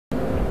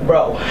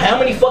Bro, how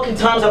many fucking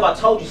times have I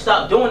told you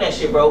stop doing that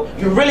shit, bro?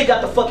 You really got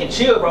to fucking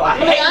chill, bro. I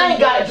ain't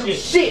gotta do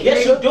shit.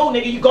 Yes, you do,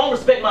 nigga. You gon'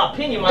 respect my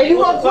opinion, man. And you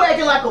gonna quit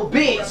acting like a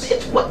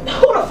bitch. What?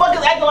 Who the fuck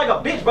is acting like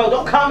a bitch, bro?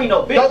 Don't call me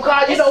no bitch. Don't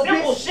call you no bitch.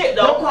 Simple shit,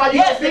 though. Don't call you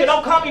yes, no nigga, bitch.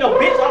 don't call me no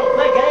bitch. I don't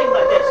play games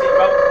like that shit,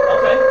 bro.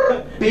 Okay?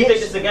 Bitch. You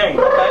think it's a game,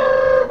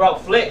 okay? Bro,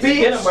 flex,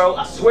 get him, bro.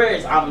 I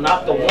swear I'm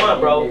not the one,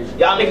 bro.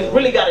 Y'all niggas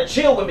really gotta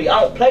chill with me.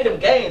 I don't play them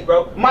games,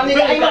 bro. My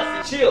nigga really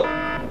got to chill.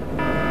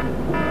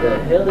 The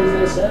hell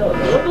is that sound?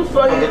 What the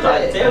fuck is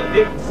trying to tell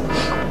you, nigga?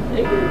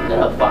 Nigga,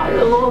 got a fire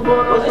alarm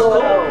going on. It's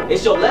cool.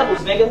 It's your levels,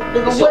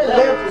 nigga. It's your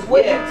levels.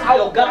 What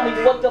you got me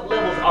fucked up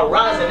levels are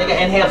rising, nigga,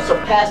 and have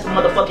surpassed the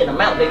motherfucking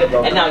amount,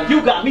 nigga. And now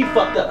you got me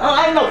fucked up.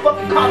 I ain't no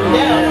fucking calm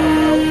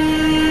down.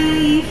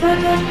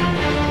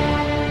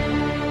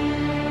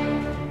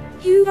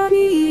 You got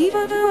me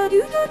fucked up.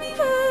 You got me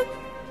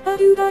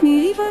fucked. You got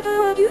me fucked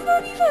up. You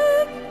got me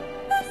fucked.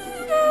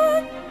 You got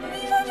me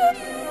fucked up.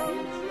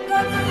 You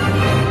got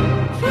me.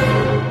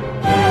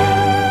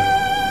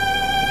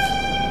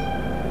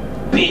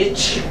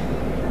 Bitch.